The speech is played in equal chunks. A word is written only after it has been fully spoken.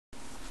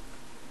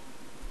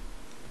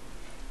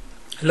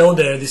Hello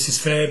there, this is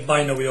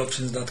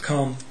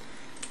binaryoptions.com.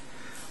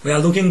 We are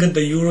looking at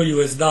the euro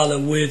US dollar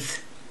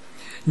with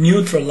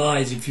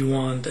neutralize, if you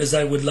want, as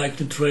I would like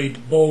to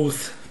trade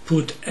both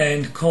put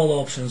and call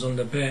options on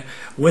the pair,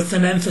 with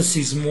an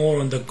emphasis more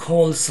on the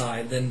call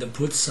side than the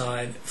put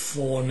side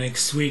for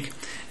next week.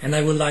 And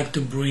I would like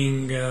to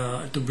bring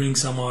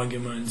some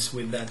arguments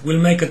with that. We'll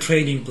make a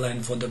trading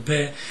plan for the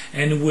pair,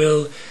 and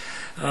we'll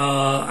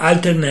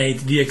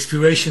alternate the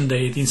expiration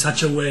date in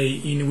such a way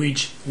in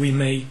which we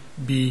may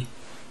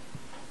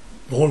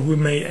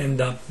end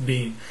up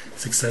being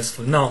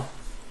successful. Now,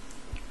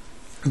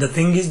 the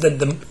thing is that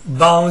the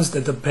bounce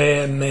that the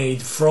pair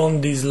made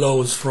from these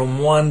lows, from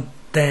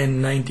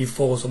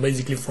 110.94, so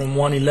basically from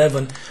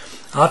 111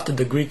 after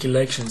the Greek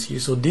elections here,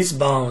 so this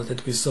bounce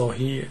that we saw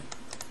here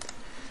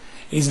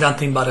is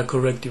nothing but a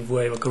corrective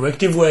wave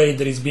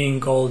that is being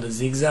called a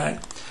zigzag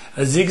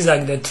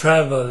that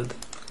traveled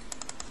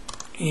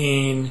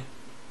in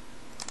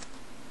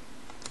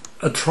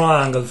a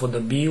triangle for the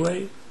B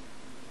wave.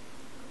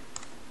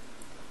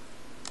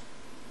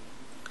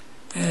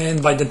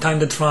 And by the time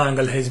the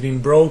triangle has been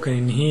broken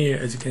in here,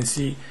 as you can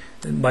see,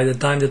 by the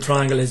time the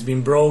triangle has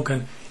been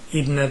broken,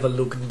 it never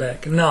looked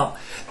back. Now,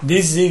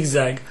 this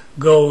zigzag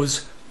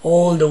goes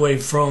all the way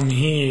from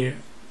here.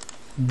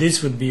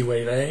 This would be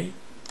wave A.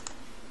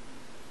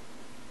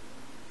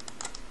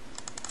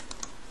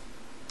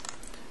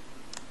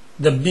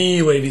 The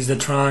B wave is the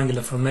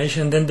triangular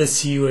formation, then the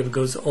C wave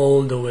goes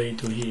all the way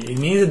to here. It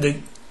means that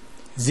the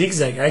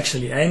zigzag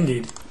actually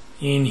ended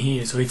in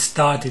here, so it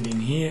started in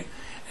here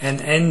and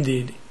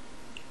ended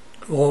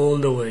all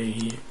the way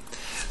here.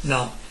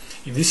 Now,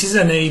 if this is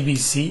an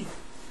ABC,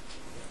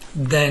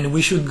 then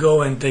we should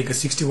go and take a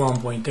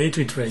 61.8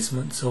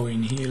 retracement. So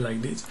in here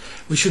like this,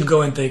 we should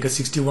go and take a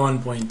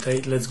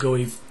 61.8.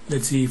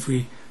 Let's see if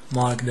we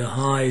mark the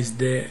highs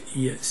there.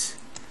 Yes,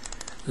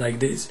 like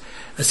this,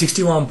 a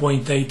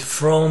 61.8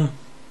 from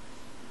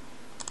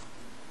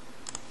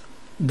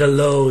the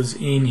lows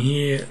in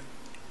here,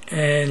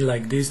 and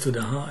like this to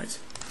the highs,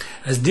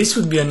 as this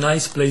would be a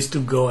nice place to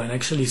go and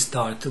actually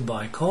start to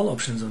buy call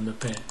options on the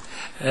pair,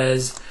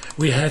 as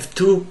we have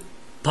two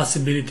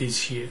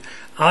possibilities here.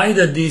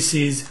 Either this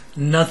is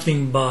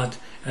nothing but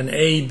an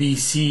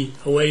ABC,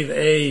 a wave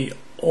A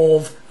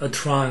of a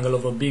triangle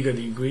of a bigger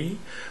degree,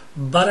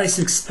 but I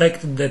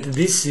suspect that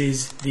this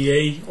is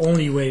the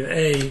only wave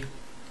A,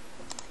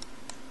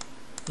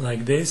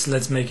 like this.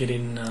 Let's make it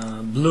in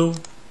blue.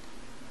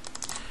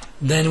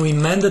 Then we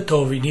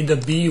mandatory need a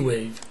B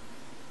wave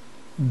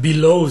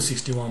below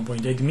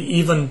 61.8,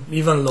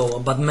 even lower,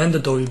 but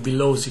mandatory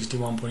below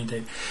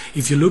 61.8.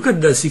 If you look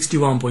at the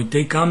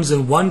 61.8, comes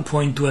in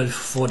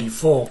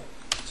 1.1244,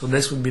 so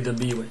this would be the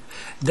B wave.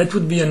 That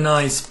would be a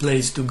nice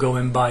place to go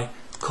and buy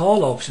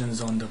call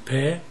options on the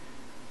pair,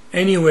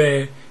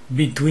 anywhere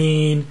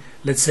between,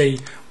 let's say,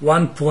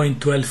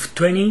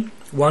 1.1220,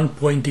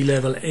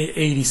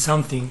 1.1180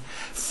 something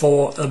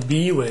for a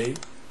B wave,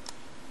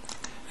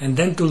 and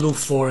then to look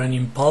for an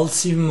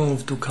impulsive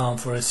move to come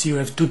for a C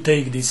wave to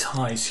take these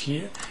highs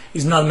here.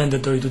 It's not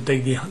mandatory to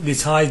take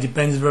these highs,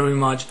 depends very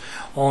much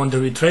on the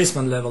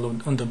retracement level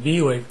on the B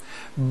wave,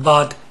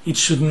 but it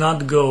should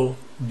not go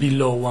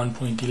below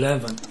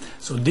 1.11.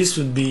 So this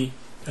would be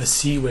a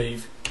C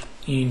wave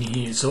in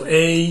here. So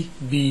A,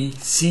 B,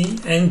 C,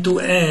 end to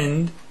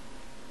end.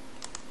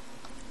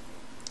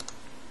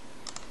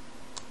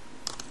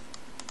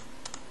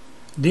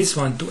 This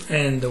one to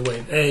end the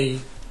wave A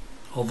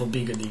of a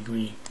bigger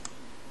degree.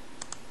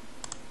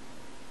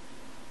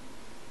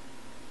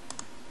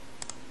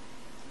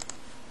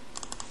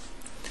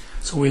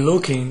 So we're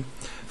looking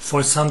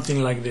for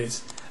something like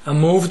this, a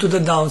move to the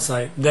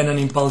downside, then an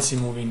impulsive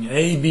move in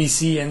A, B,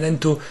 C, and then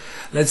to,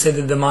 let's say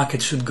that the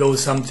market should go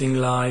something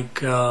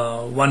like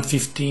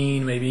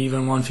 115, maybe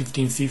even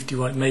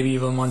 115.50, maybe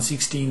even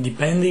 116,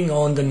 depending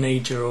on the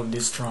nature of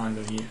this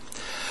triangle here.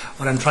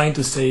 What I'm trying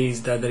to say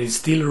is that there is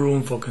still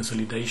room for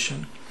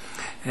consolidation,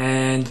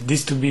 and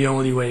this to be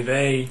only wave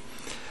A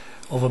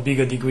of a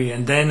bigger degree,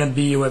 and then a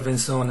B wave, and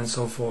so on and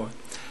so forth.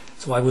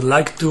 So I would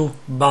like to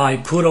buy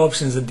put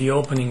options at the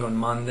opening on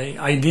Monday.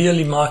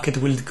 Ideally, market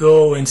will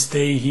go and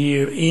stay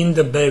here in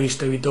the bearish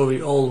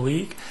territory all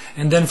week,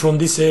 and then from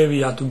this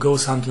area to go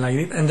something like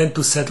it, and then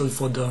to settle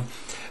for the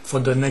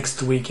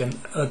next weekend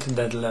at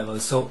that level.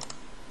 So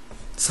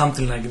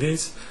something like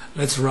this.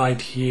 Let's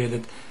write here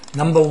that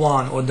number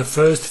one, or the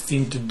first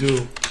thing to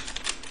do,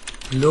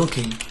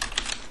 looking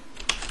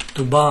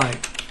to buy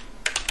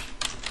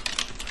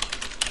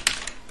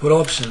put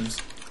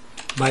options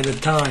by the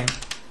time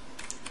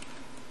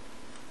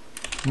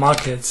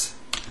markets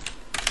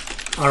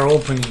are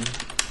opening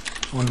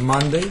on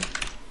Monday,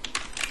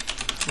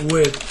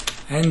 with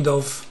end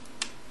of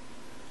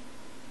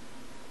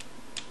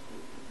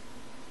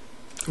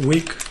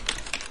week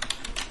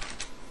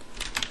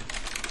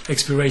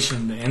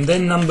expiration day. And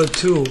then number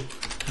two,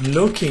 I'm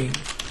looking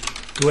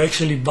to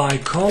actually buy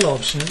call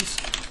options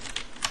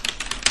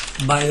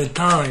by the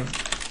time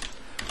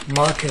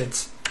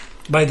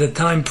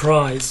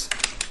price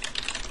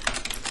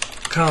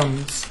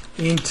comes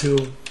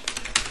into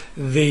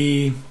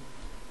the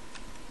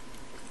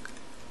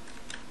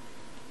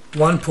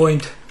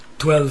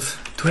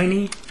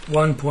 1.1220,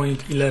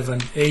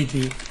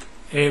 1.1180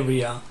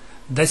 area.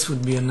 This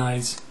would be a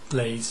nice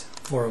place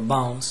for a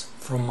bounce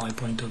from my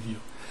point of view.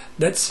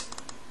 That's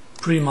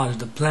pretty much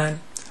the plan.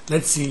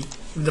 Let's see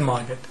if the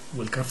market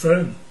will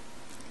confirm.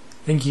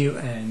 Thank you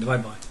and bye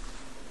bye.